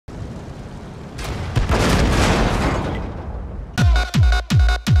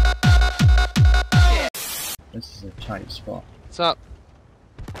This is a tight spot. What's up?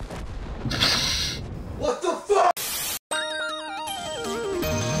 What the fuck?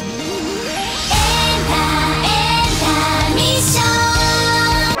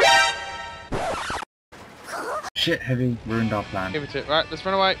 Shit, Heavy ruined our plan. Give it to it. Right, let's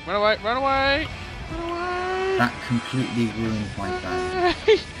run away. Run away. Run away. Run away. That completely ruined my plan.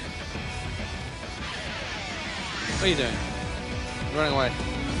 What are you doing? You're running away.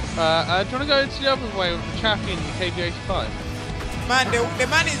 Do you want to go to the other way with the chappy in the KV-85? Man, the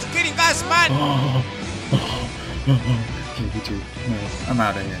man is killing us, man! KV-2. No, I'm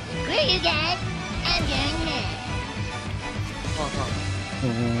out of here. Where you guys? I'm going now.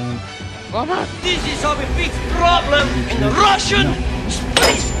 Oh, man! This is our big problem in the Russian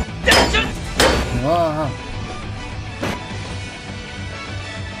space station!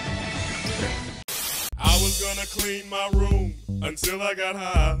 I was gonna clean my room until I got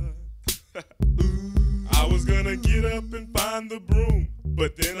high. I was gonna get up and find the broom,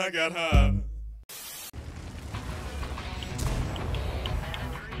 but then I got high.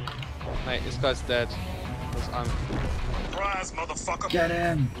 Mate, this guy's dead. Surprise, motherfucker! Get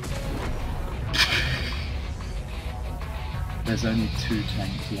him! There's only 2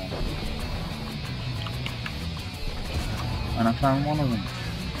 tanks left. And I found one of them.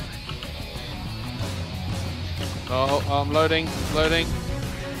 Oh, I'm loading. Loading.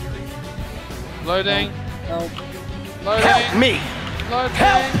 Loading. Help. Loading. Help me! Loading.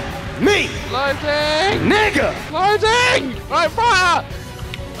 Help me! Loading. Nigga! Loading! Right, fire!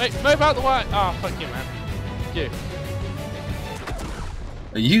 Wait, move out the way. Oh, fuck you, man. Fuck you.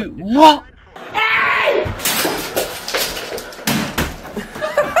 Are you? What?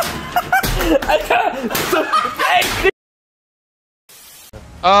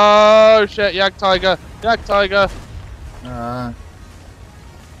 Oh shit, Yak Tiger! Yak Tiger!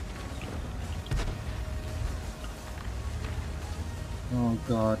 Oh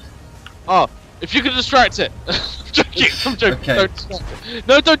god. Oh, if you could distract it! I'm joking, I'm joking. Okay. Don't distract it.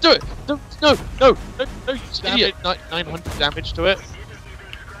 No, don't do it! Don't, no, you idiot! 900 damage to it.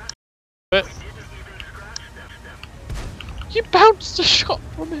 You bounced a shot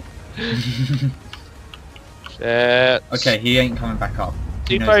from it! Shit. Okay, he ain't coming back up.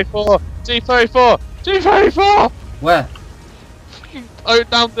 T34! T34! T34! Where? Oh,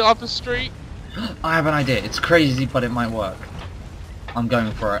 down the other street. I have an idea. It's crazy, but it might work. I'm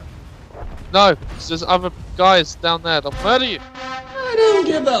going for it. No, there's other guys down there. They'll murder you. I don't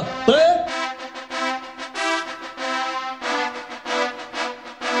give a fuck.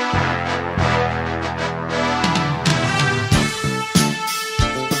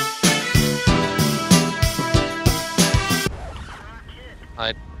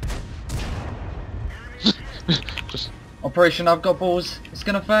 Hide. Just Operation I've got balls. It's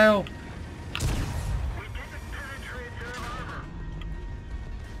gonna fail.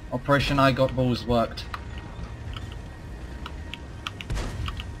 Operation I got balls worked.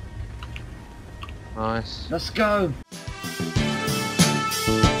 nice. Let's go.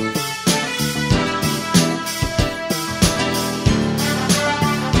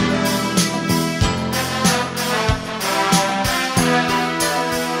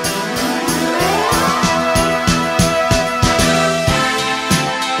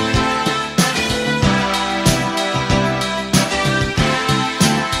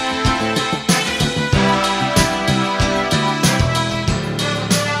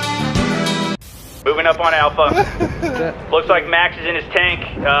 Moving up on Alpha. Looks like Max is in his tank.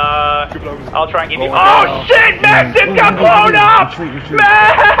 I'll try and give you. Oh shit! Max just got blown up!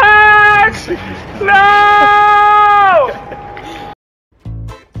 Max! No!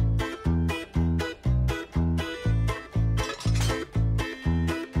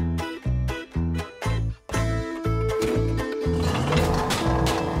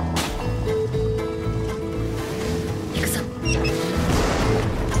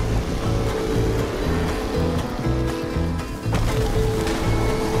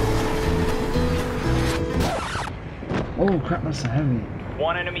 Oh crap, that's a heavy.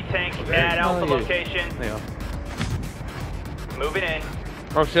 One enemy tank at Alpha location. There you are. Moving in.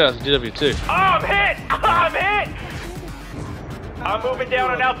 Oh shit, that's a GW2. Oh, I'm hit! I'm hit! I'm moving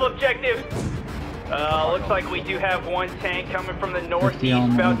down on Alpha objective. Looks like we do have one tank coming from the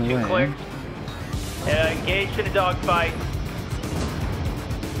northeast, about 2 clicks. Engaged in a dogfight.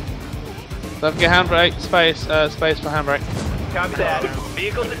 Don't forget handbrake, space for handbrake. Copy that.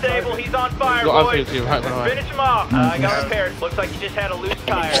 Vehicle disabled, he's on fire, Got boys. to you, right, Finish him off. I got repaired. Looks like he just had a loose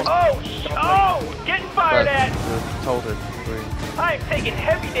tire. Oh, getting fired at. Told it. I am taking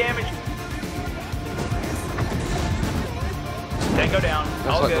heavy damage. Tango down. That's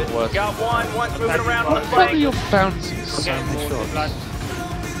All like good. the worst. Got one. One's moving around on the Why are flank. you bouncing so many shots?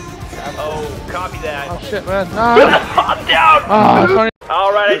 Oh, copy that. Oh shit, man. No! I'm down! Oh, it's only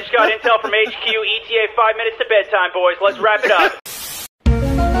Alright, I just got intel from HQ. ETA 5 minutes to bedtime, boys. Let's wrap it up.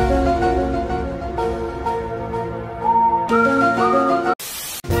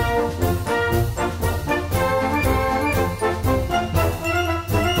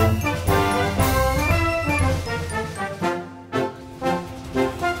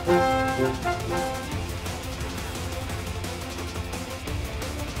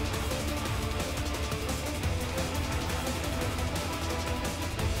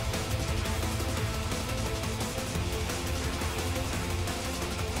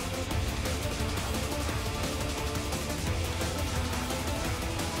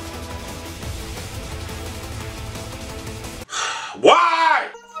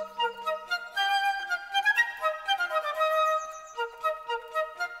 Why?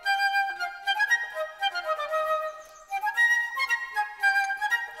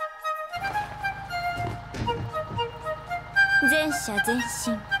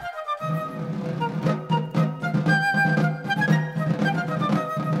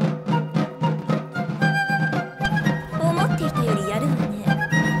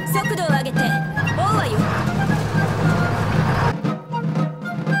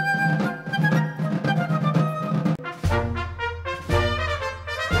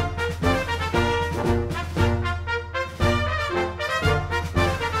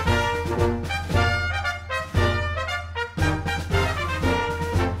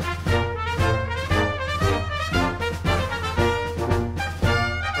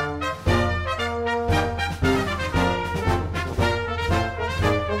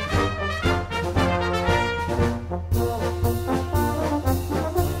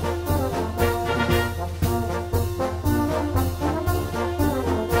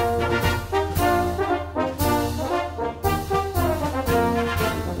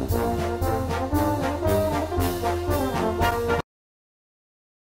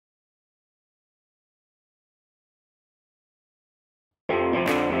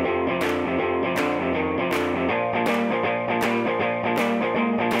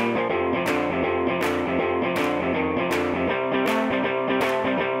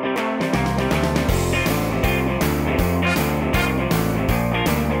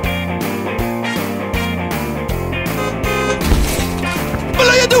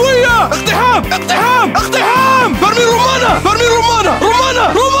 اقتحام اقتحام اقتحام برمي رمانة برمي رمانة رمانة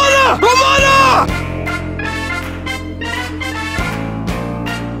رمانة رمانة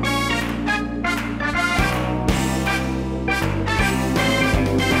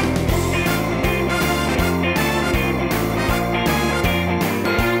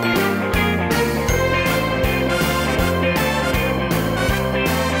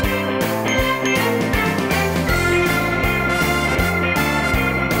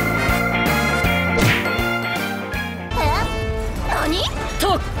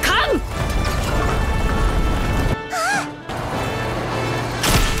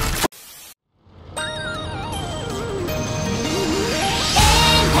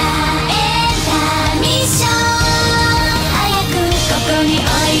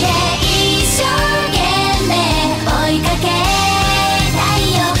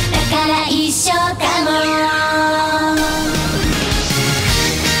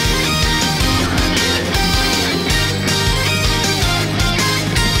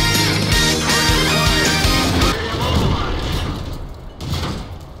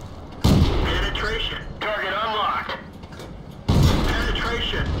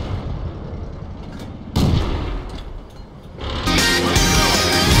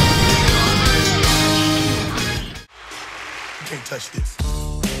can't touch this.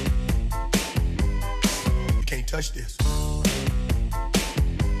 You can't touch this.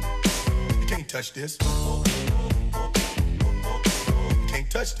 You can't touch this. You can't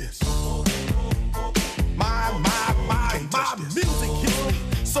touch this. My music hits me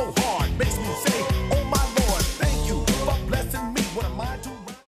so hard, makes me say, oh my Lord, thank you for blessing me. What am I doing?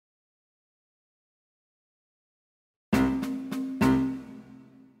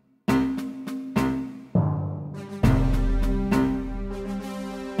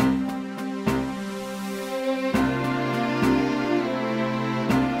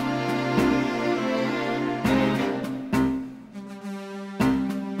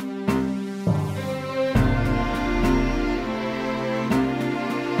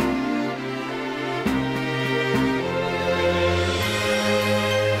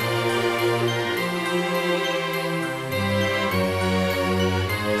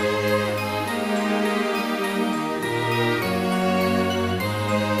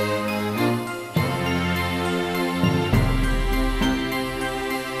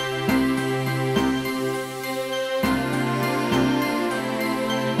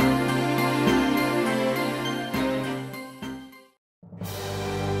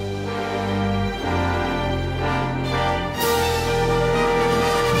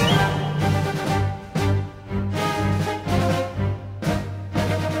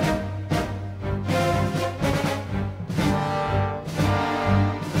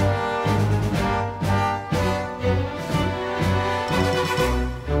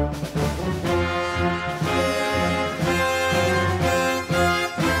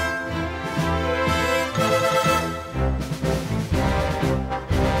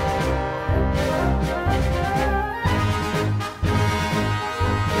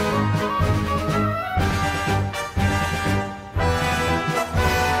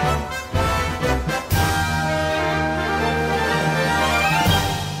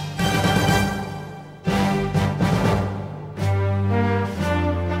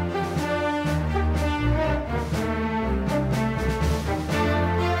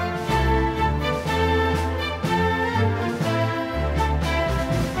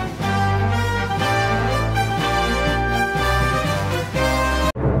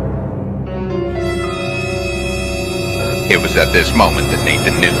 It was at this moment that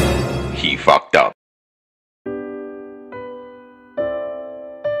Nathan knew he fucked up.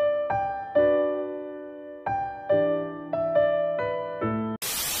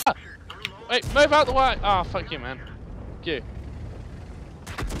 Wait, move out the way! Oh, fuck you, man. You.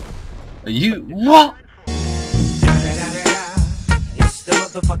 Are you what? It's the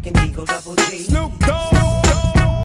motherfucking Eagle Double G. Snoop Dogg.